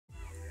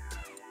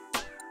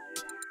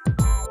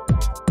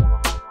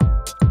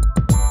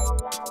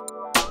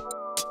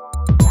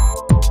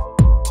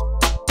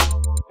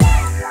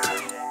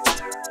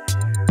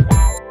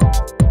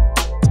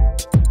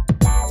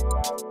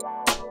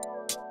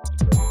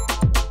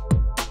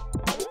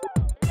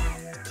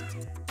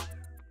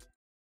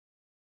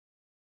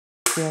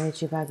the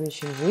energy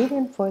vibration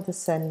reading for the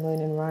sun,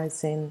 moon, and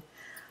rising.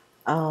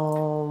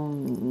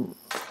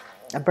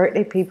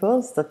 Birthday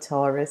peoples, the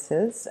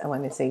Tauruses. I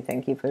want to say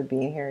thank you for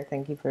being here.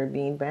 Thank you for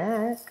being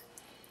back.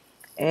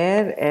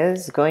 It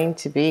is going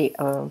to be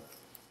a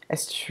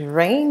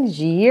strange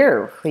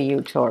year for you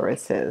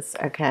Tauruses,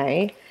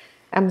 okay?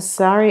 I'm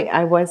sorry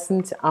I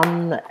wasn't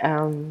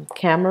on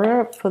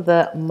camera for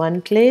the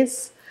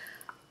monthlies,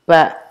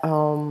 but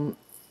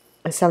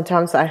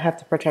sometimes I have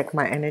to protect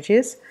my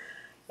energies.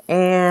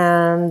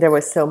 And there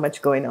was so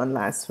much going on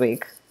last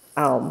week,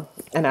 and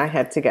I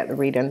had to get the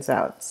readings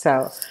out.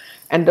 So,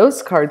 and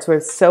those cards were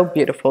so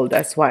beautiful.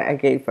 That's why I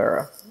gave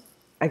her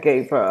a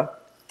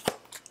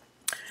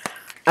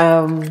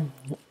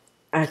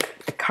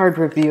card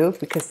review,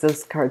 because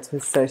those cards were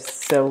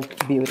so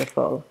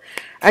beautiful.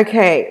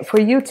 Okay, for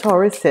you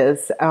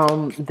Tauruses,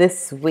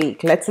 this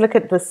week, let's look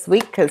at this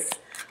week, because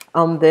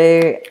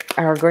there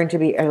are going to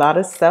be a lot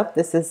of stuff.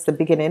 This is the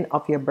beginning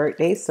of your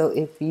birthday, so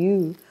if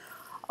you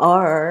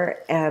are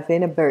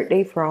having a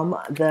birthday from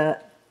the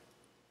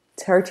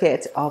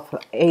 30th of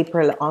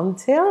April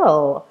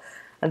until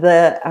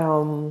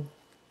the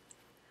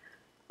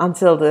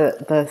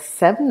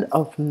 7th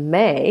of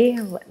May,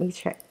 let me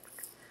check,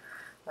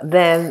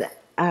 then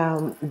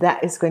that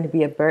is going to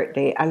be a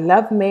birthday. I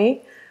love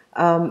May.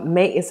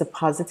 May is a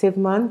positive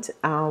month.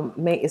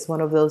 May is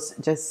one of those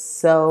just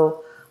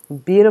so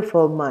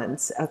beautiful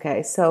months.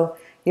 Okay, so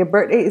your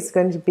birthday is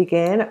going to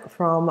begin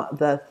from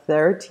the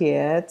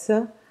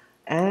 30th,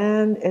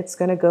 and it's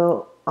going to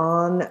go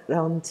on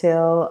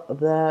until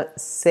the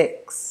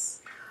 6th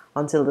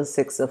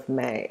of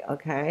May.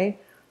 Okay,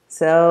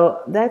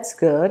 so that's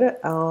good.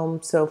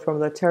 So from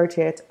the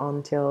 30th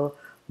until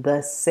the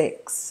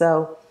 6th.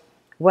 So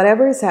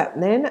whatever is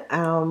happening,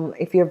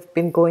 if you've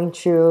been going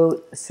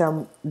through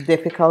some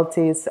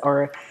difficulties,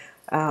 or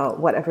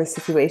whatever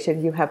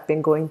situation you have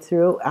been going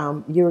through,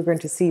 you're going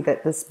to see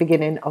that this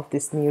beginning of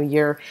this new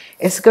year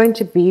is going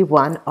to be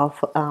one of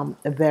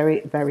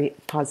very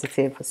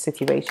positive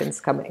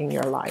situations coming in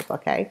your life.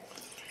 Okay,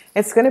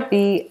 it's going to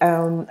be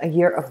a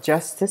year of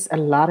justice. A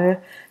lot of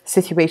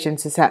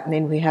situations is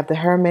happening. We have the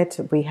Hermit,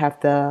 we have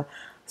the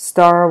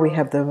Star, we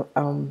have the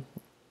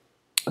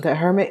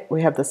Hermit,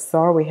 we have the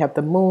Star, we have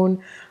the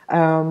Moon,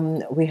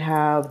 we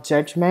have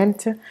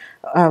Judgment,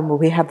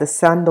 we have the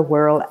Sun, the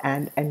World,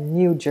 and a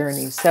new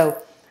journey.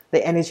 So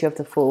the energy of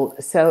the Fool.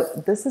 So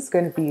this is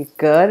going to be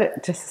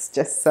good.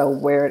 Just so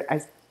weird.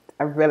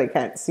 I really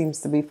can't seems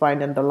to be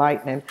finding the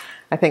lightning.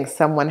 I think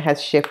someone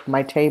has shifted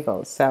my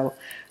table. So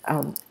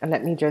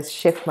let me just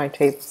shift my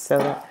table so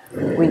that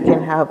we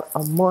can have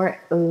a more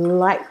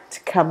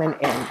light coming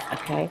in.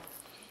 Okay,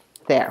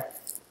 there.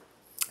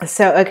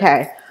 So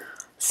okay.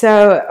 So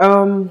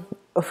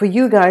for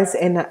you guys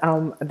in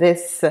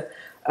this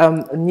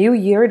new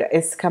year that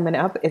is coming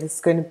up, it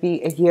is going to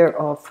be a year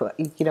of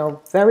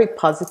very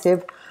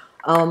positive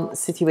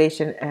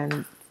situation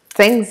and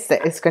things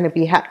that is going to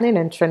be happening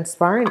and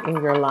transpiring in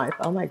your life.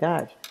 Oh my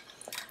gosh.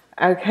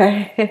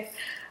 Okay.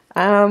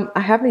 I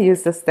haven't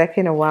used this deck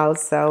in a while,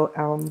 so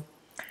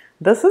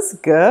this is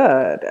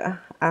good.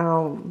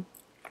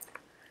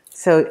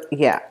 So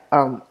yeah,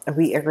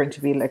 we are going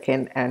to be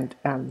looking and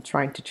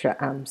trying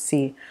to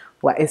see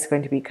what is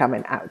going to be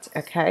coming out.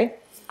 Okay,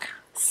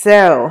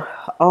 so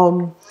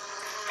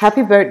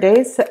happy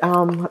birthdays,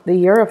 the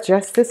year of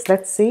justice.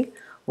 Let's see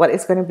what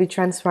is going to be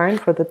transpiring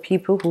for the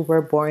people who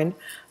were born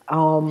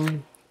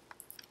the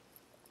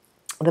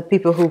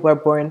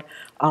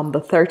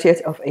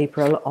 30th of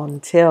April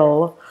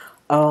until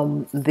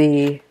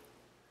the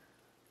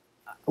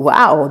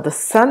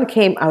sun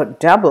came out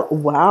double.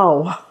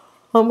 Wow.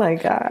 Oh my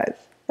gosh.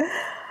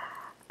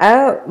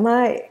 Oh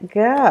my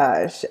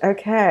gosh.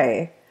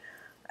 Okay.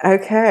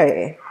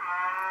 Okay.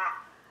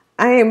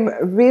 I am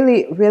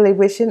really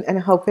wishing and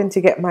hoping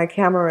to get my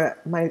camera,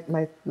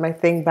 my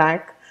thing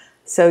back,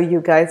 so you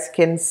guys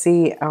can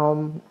see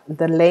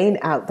the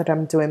laying out that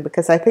I'm doing,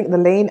 because I think the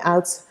laying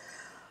outs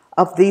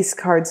of these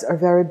cards are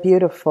very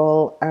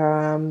beautiful.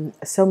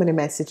 So many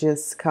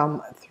messages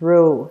come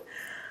through.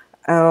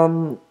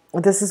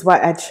 This is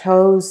why I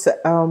chose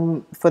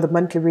for the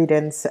monthly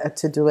readings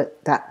to do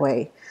it that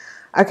way.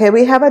 Okay,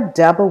 we have a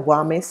double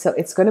whammy, so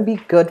it's going to be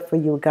good for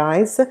you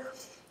guys.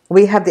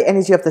 We have the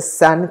energy of the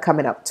sun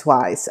coming up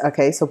twice.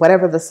 Okay, so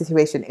whatever the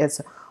situation is,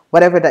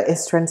 whatever that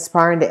is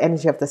transpiring, the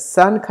energy of the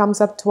sun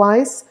comes up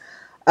twice.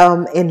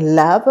 In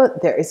love,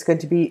 there is going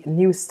to be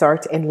new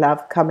start in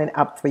love coming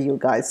up for you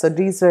guys. So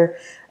these are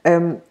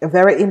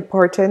very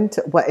important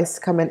what is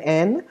coming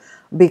in,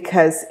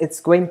 because it's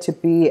going to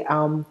be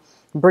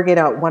bringing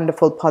out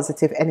wonderful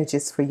positive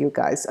energies for you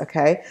guys.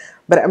 Okay,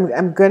 but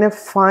I'm gonna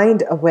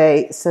find a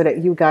way so that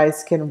you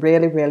guys can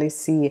really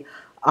see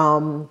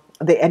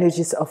the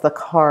energies of the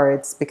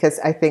cards, because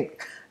I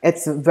think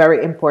it's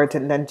very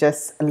important than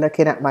just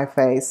looking at my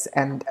face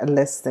and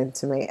listening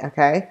to me.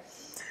 Okay,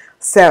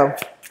 so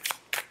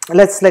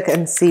let's look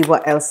and see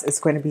what else is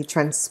going to be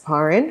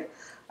transpiring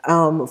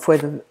for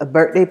the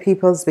birthday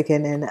peoples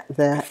beginning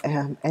the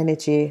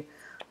energy.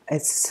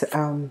 It's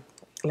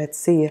let's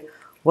see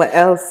What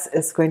else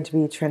is going to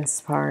be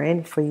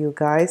transpiring for you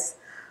guys?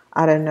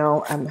 I don't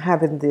know. I'm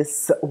having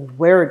this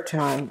weird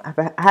time.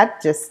 I've had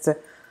just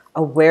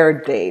a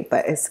weird day,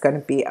 but it's going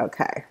to be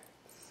okay.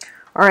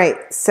 All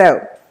right,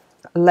 so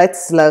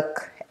let's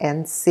look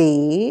and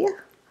see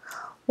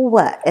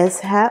what is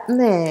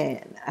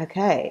happening.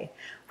 Okay,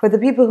 for the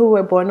people who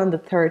were born on the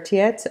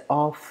 30th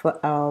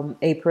of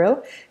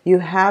April, you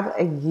have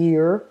a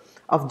year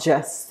of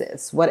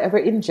justice. Whatever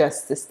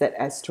injustice that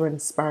has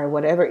transpired,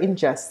 whatever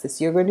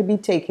injustice, you're going to be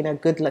taking a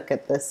good look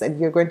at this, and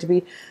you're going to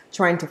be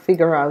trying to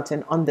figure out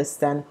and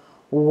understand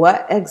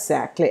what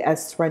exactly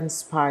has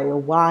transpired,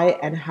 why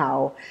and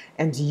how,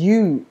 and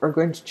you are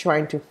going to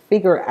try to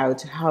figure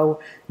out how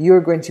you're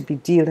going to be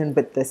dealing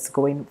with this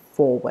going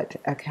forward.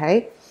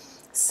 Okay,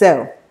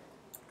 so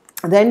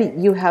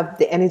then you have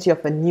the energy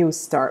of a new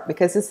start,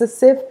 because it's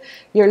as if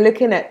you're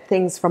looking at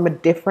things from a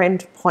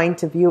different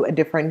point of view, a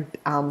different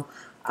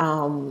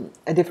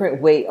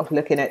way of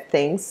looking at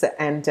things.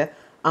 And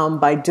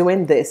by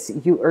doing this,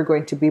 you are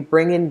going to be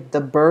bringing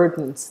the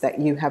burdens that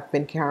you have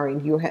been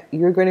carrying.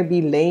 You're going to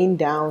be laying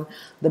down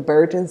the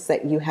burdens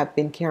that you have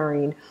been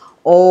carrying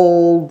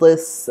all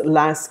this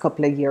last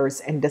couple of years,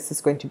 and this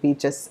is going to be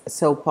just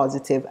so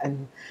positive,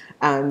 and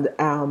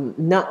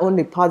not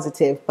only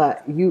positive,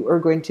 but you are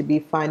going to be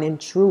finding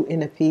true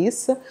inner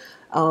peace.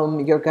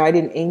 Your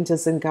guardian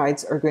angels and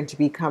guides are going to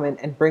be coming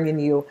and bringing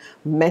you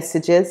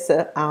messages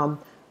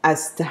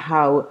as to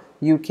how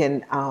you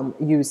can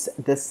use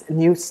this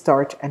new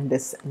start and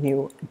this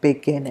new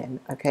beginning.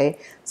 Okay,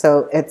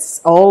 so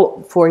it's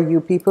all for you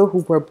people who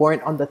were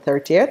born on the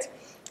 30th.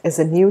 Is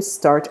a new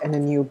start and a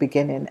new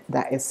beginning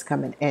that is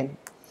coming in.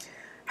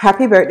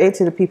 Happy birthday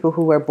to the people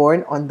who were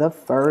born on the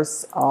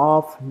 1st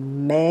of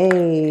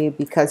May,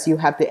 because you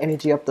have the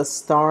energy of the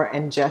star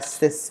and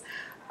justice.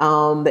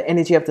 The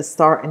energy of the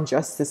star and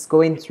justice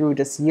going through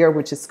this year,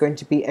 which is going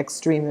to be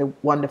extremely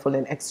wonderful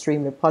and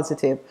extremely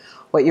positive.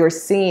 What you're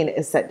seeing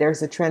is that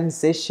there's a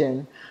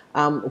transition.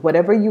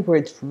 Whatever you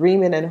were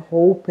dreaming and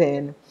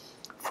hoping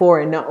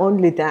for, not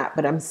only that,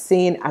 but I'm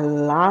seeing a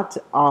lot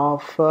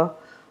of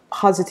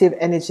positive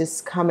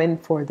energies coming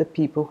for the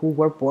people who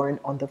were born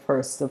on the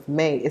 1st of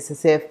May. It's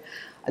as if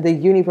the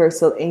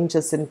universal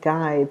angels and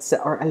guides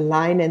are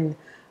aligning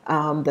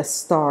the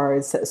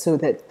stars so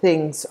that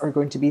things are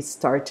going to be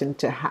starting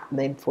to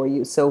happen for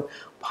you. So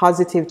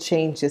positive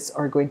changes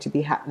are going to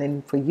be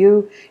happening for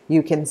you.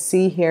 You can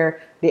see here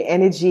the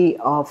energy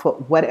of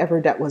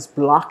whatever that was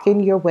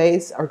blocking your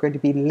ways are going to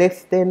be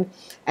lifting,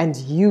 and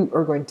you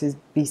are going to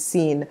be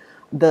seeing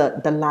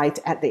the light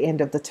at the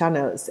end of the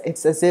tunnels.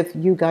 It's as if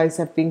you guys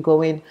have been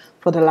going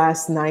for the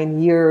last 9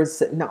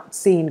 years, not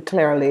seeing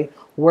clearly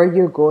where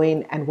you're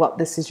going and what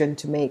decision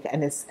to make.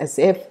 And it's as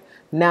if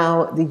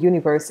now the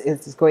universe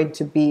is going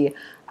to be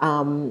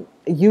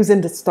using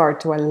the star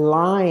to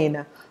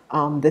align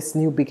this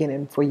new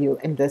beginning for you,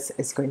 and this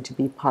is going to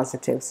be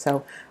positive.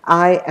 So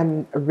I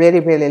am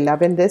really, really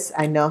loving this.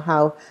 I know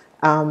how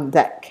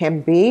that can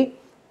be,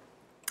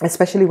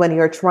 especially when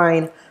you're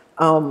trying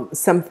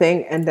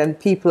something and then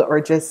people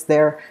are just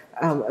there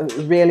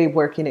really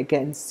working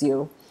against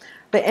you.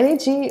 The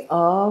energy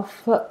of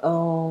the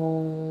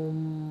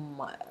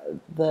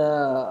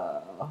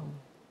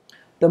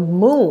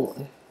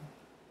moon,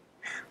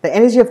 the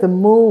energy of the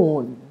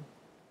moon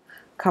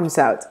comes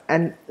out.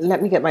 And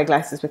let me get my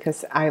glasses,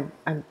 because I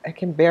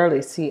can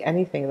barely see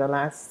anything the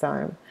last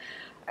time.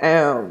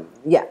 Yeah,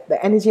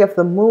 the energy of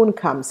the moon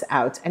comes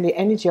out, and the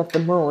energy of the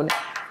moon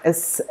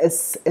is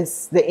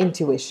the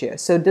intuition.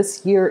 So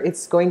this year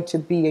it's going to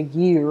be a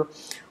year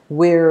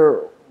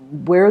where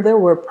there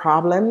were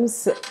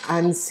problems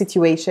and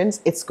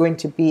situations, it's going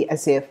to be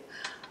as if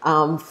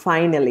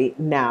finally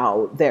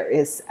now there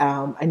is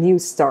a new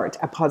start,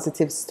 a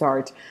positive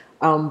start,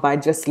 by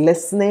just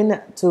listening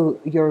to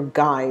your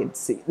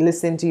guides,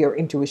 listening to your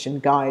intuition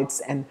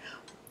guides, and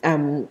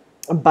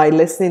by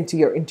listening to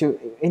your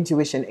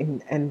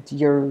intuition and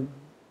your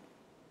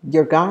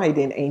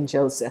guiding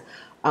angels,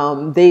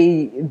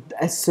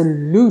 a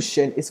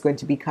solution is going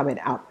to be coming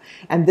up,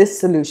 and this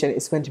solution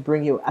is going to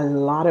bring you a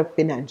lot of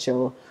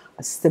financial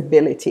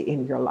stability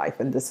in your life,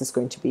 and this is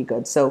going to be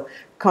good. So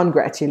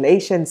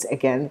congratulations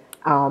again.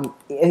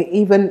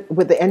 Even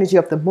with the energy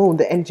of the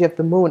moon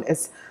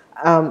is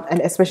and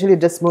especially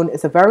this moon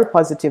is a very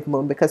positive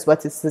moon, because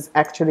what this is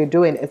actually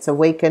doing, it's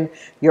awaken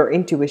your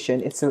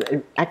intuition. It's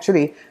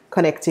actually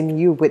connecting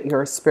you with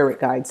your spirit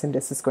guides, and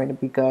this is going to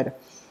be good.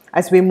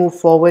 As we move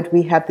forward,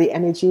 we have the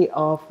energy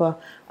of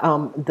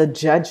the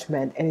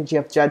judgment, energy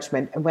of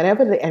judgment. And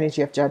whenever the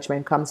energy of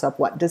judgment comes up,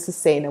 what this is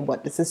saying and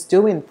what this is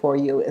doing for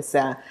you is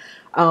that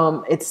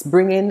it's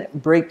bringing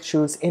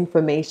breakthroughs,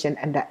 information,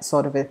 and that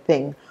sort of a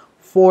thing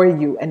for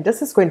you. And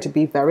this is going to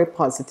be very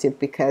positive,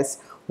 because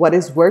what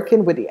is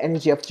working with the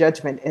energy of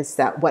judgment is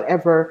that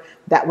whatever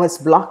that was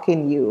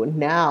blocking you,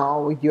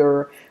 now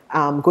you're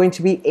going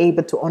to be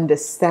able to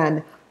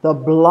understand the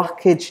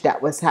blockage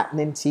that was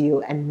happening to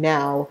you, and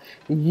now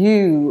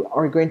you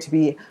are going to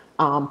be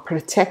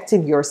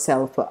protecting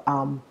yourself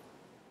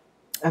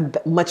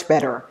much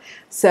better.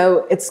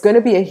 So it's going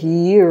to be a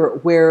year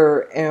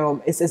where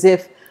it's as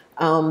if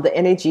the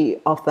energy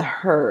of the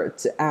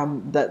hurt,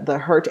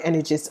 the hurt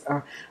energies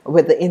are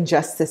with the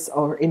injustice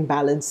or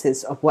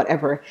imbalances of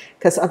whatever.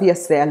 Because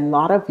obviously, a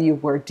lot of you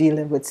were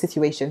dealing with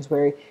situations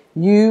where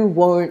you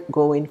weren't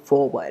going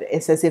forward.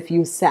 It's as if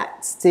you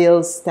sat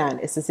still, stand.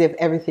 It's as if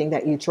everything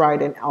that you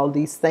tried and all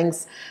these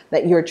things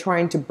that you're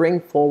trying to bring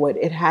forward,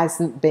 it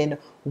hasn't been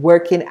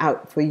working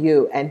out for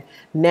you, and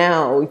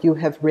now you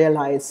have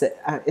realized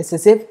it's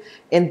as if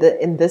in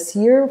this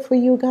year for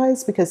you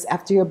guys, because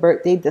after your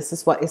birthday, this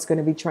is what is going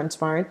to be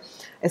transpiring.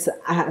 It's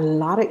a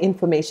lot of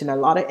information, a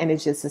lot of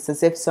energies. It's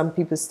as if some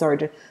people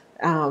start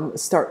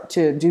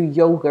to do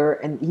yoga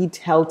and eat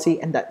healthy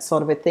and that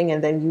sort of a thing,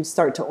 and then you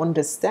start to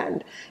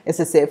understand.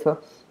 It's as if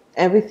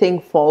everything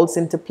falls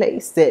into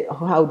place, that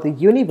how the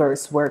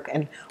universe work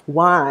and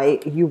why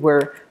you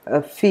were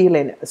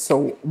feeling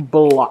so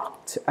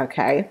blocked.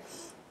 Okay,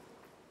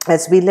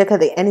 as we look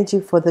at the energy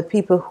for the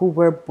people who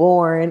were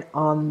born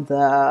on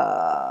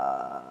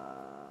the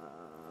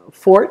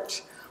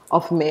 4th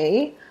of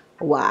May.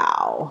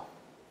 Wow.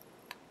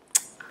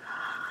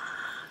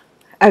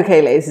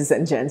 Okay, ladies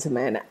and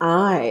gentlemen,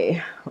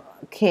 I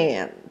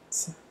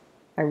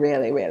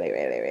really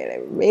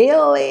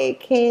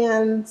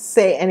can't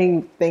say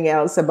anything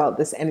else about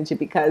this energy,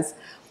 because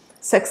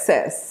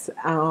success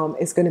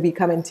is going to be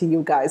coming to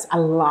you guys. A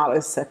lot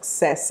of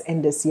success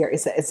in this year.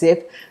 It's as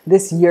if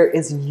this year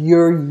is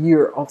your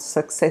year of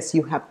success.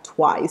 You have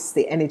twice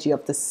the energy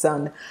of the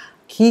sun.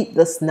 Keep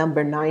this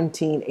number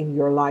 19 in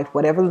your life.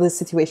 Whatever the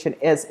situation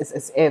is, it's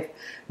as if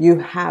you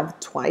have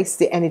twice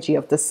the energy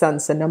of the sun.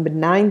 So number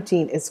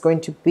 19 is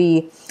going to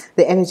be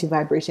the energy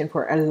vibration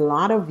for a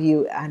lot of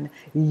you, and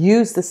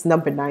use this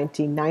number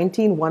 19.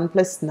 19, 1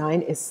 plus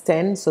 9 is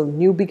 10. So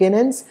new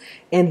beginnings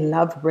in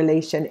love,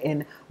 relation,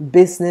 in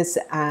business,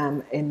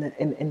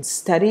 in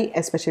study.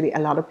 Especially a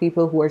lot of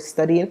people who are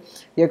studying,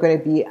 you're going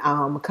to be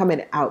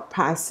coming out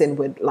passing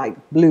with like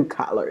blue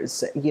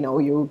colors. You know,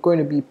 you're going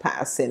to be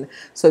passing.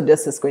 So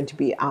this is going to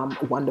be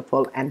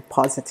wonderful and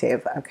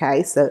positive.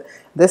 Okay, so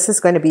this is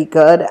going to be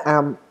good.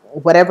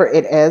 Whatever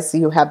it is,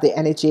 you have the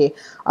energy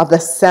of the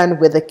sun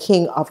with the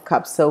King of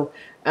Cups. So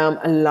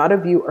a lot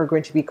of you are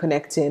going to be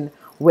connecting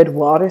with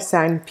water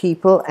sign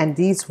people, and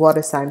these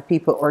water sign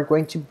people are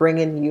going to bring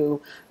in you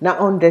not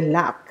only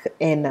luck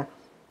in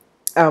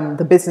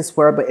the business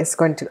world, but it's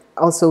going to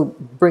also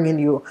bring in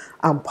you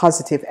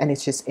positive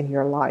energies in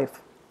your life.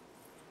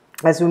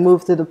 As we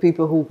move to the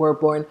people who were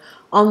born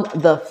on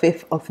the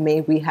 5th of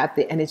May, we have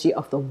the energy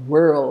of the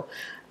world.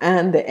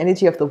 And the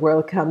energy of the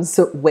world comes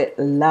with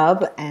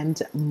love and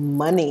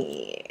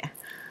money.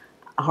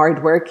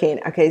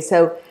 Hardworking. Okay,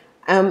 so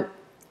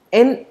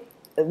in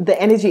the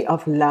energy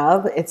of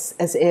love, it's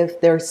as if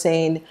they're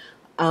saying,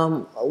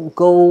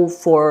 go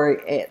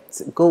for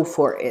it. Go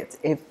for it.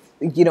 If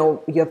you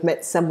know you've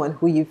met someone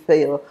who you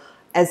feel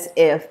as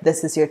if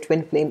this is your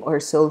twin flame or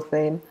soul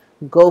flame,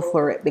 go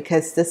for it,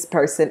 because this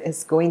person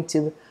is going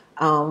to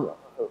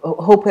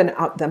open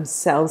up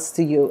themselves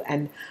to you,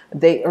 and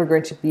they are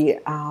going to be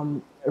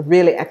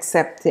really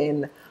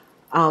accepting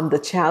the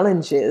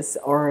challenges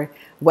or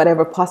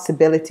whatever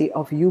possibility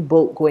of you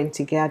both going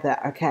together.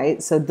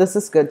 Okay, so this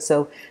is good.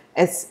 So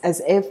it's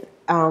as if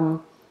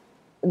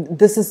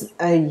this is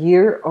a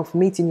year of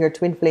meeting your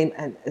twin flame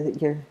and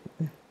your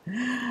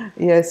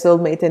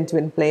soulmate and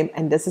twin flame,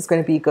 and this is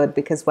going to be good,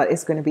 because what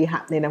is going to be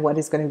happening and what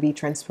is going to be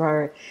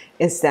transferred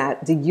is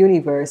that the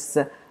universe,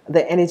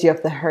 the energy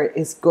of the heart,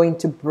 is going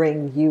to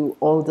bring you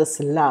all this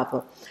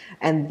love,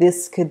 and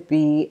this could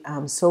be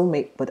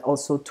soulmate, but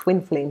also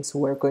twin flames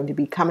who are going to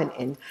be coming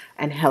in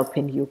and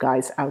helping you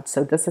guys out.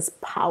 So this is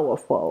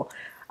powerful.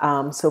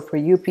 So for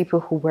you people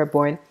who were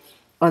born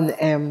on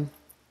the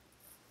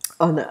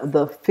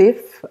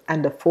 5th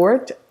and the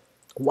 4th,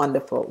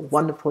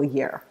 wonderful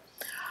year.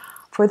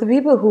 For the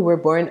people who were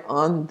born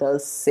on the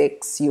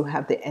 6th, you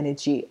have the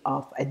energy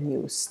of a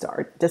new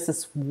start. This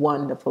is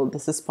wonderful.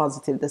 This is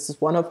positive. This is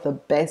one of the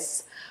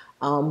best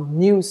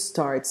new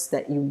starts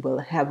that you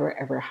will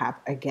ever have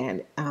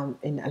again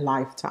in a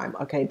lifetime.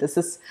 Okay, this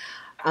is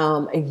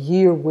a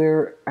year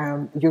where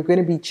you're going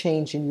to be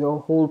changing your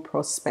whole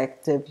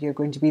perspective. You're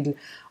going to be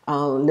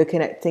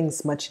looking at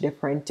things much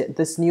different.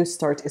 This new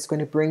start is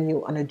going to bring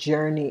you on a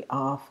journey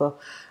of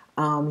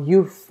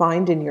you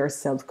finding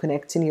yourself,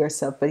 connecting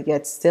yourself, but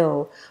yet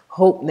still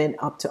opening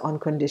up to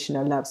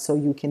unconditional love, so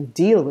you can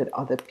deal with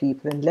other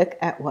people. And look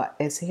at what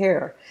is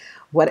here.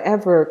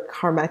 Whatever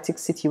karmatic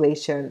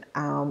situation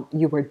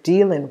you were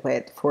dealing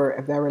with for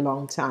a very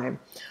long time,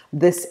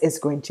 this is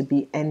going to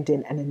be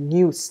ending, and a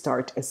new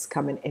start is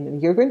coming in,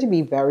 and you're going to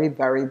be very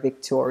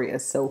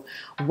victorious. So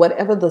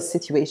whatever the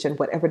situation,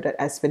 whatever that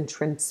has been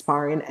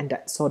transpiring and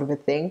that sort of a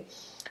thing,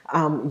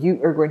 you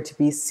are going to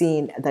be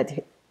seeing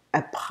that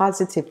a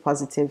positive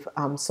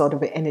sort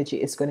of energy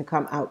is going to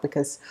come out,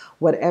 because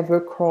whatever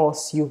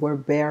cross you were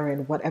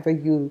bearing,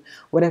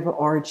 whatever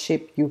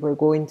hardship you were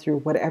going through,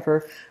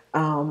 whatever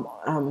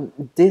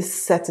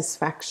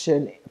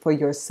dissatisfaction for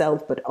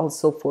yourself, but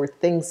also for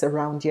things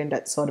around you and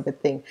that sort of a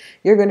thing.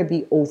 You're going to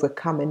be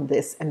overcoming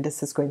this, and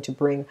this is going to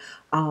bring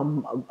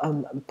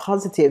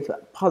positive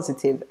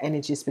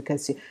energies,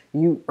 because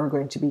you are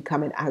going to be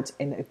coming out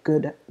in a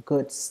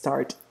good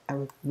start,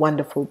 a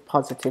wonderful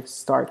positive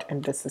start,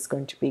 and this is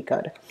going to be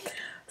good.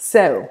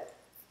 So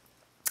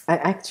I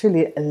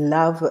actually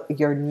love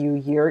your new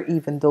year,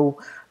 even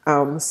though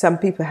some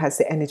people has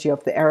the energy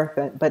of the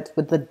elephant, but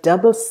with the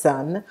double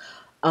sun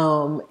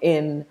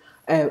in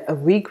a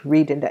week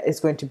reading that is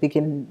going to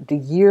begin the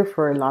year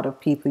for a lot of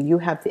people, you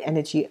have the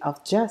energy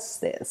of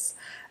justice,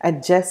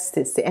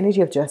 the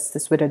energy of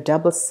justice with a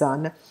double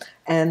sun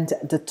and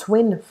the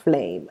twin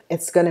flame.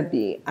 It's going to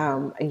be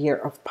a year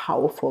of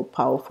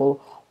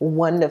powerful,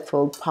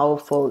 wonderful,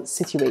 powerful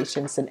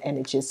situations and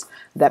energies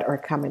that are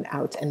coming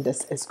out, and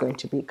this is going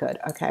to be good.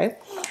 Okay,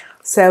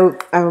 so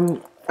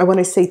I want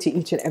to say to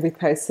each and every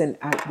person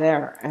out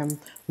there,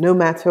 no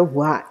matter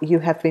what you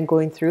have been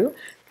going through,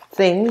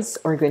 things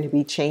are going to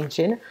be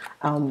changing.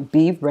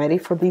 Be ready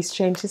for these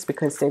changes,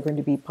 because they're going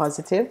to be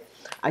positive.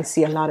 I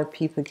see a lot of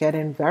people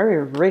getting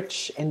very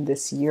rich in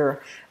this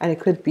year, and it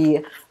could be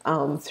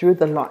through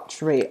the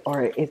lottery,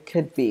 or it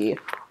could be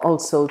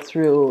also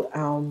through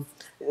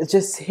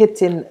just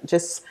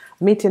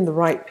meeting the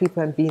right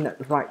people and being at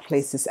the right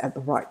places at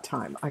the right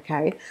time.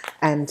 Okay,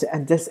 and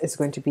this is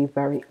going to be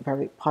very,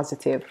 very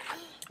positive.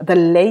 The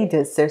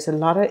latest, there's a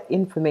lot of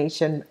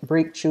information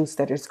breakthroughs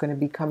that is going to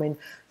be coming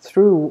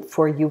through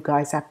for you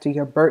guys after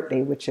your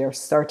birthday, which are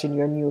starting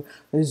your new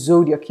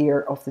Zodiac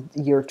year of the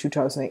year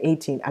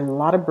 2018. A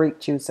lot of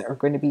breakthroughs that are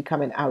going to be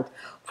coming out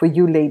for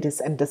you ladies,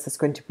 and this is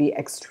going to be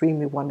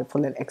extremely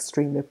wonderful and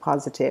extremely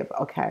positive.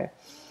 Okay,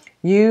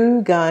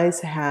 you guys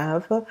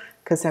have,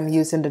 because I'm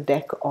using the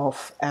deck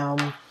of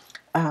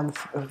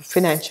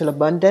financial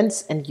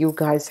abundance, and you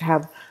guys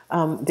have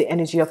the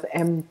energy of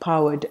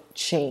empowered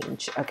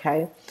change.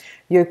 Okay,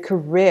 your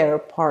career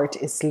part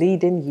is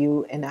leading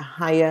you in a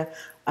higher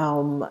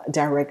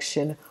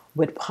direction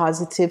with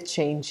positive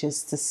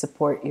changes to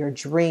support your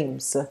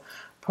dreams,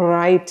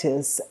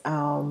 priorities,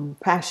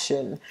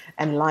 passion,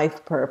 and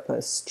life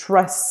purpose.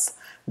 Trust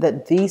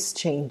that these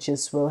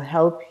changes will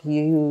help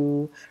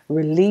you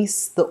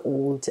release the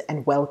old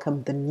and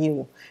welcome the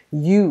new.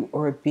 You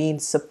are being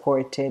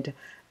supported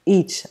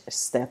each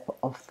step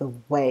of the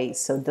way.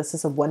 So this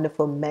is a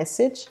wonderful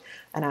message,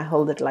 and I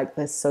hold it like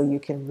this so you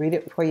can read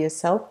it for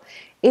yourself.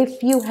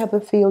 If you have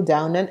a feel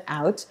down and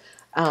out,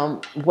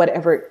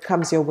 whatever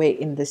comes your way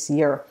in this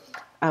year,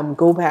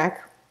 go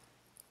back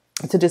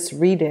to this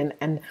reading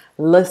and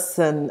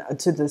listen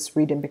to this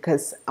reading,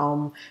 because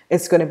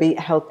it's going to be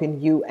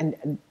helping you.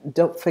 And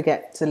don't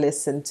forget to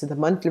listen to the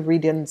monthly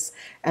readings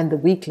and the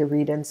weekly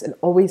readings, and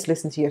always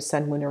listen to your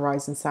sun, moon, and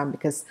rising sign,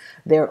 because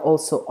there are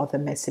also other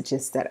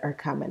messages that are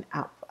coming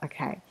up.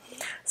 Okay,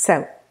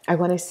 so I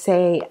want to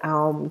say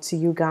to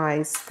you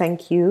guys,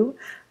 thank you.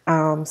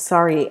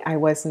 Sorry I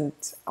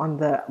wasn't on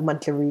the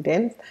monthly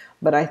reading,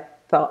 but I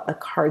thought the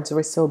cards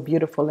were so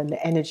beautiful, and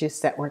the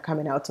energies that were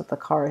coming out of the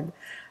card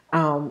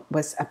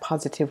was a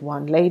positive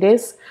one.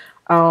 Ladies,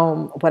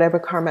 whatever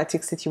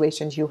karmatic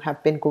situations you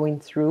have been going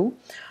through,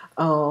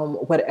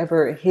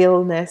 whatever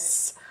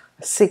illness,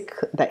 sick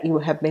that you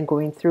have been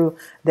going through,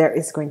 there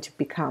is going to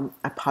become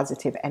a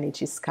positive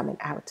energies coming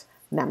out.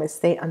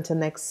 Namaste until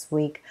next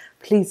week.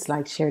 Please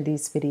like, share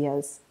these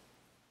videos.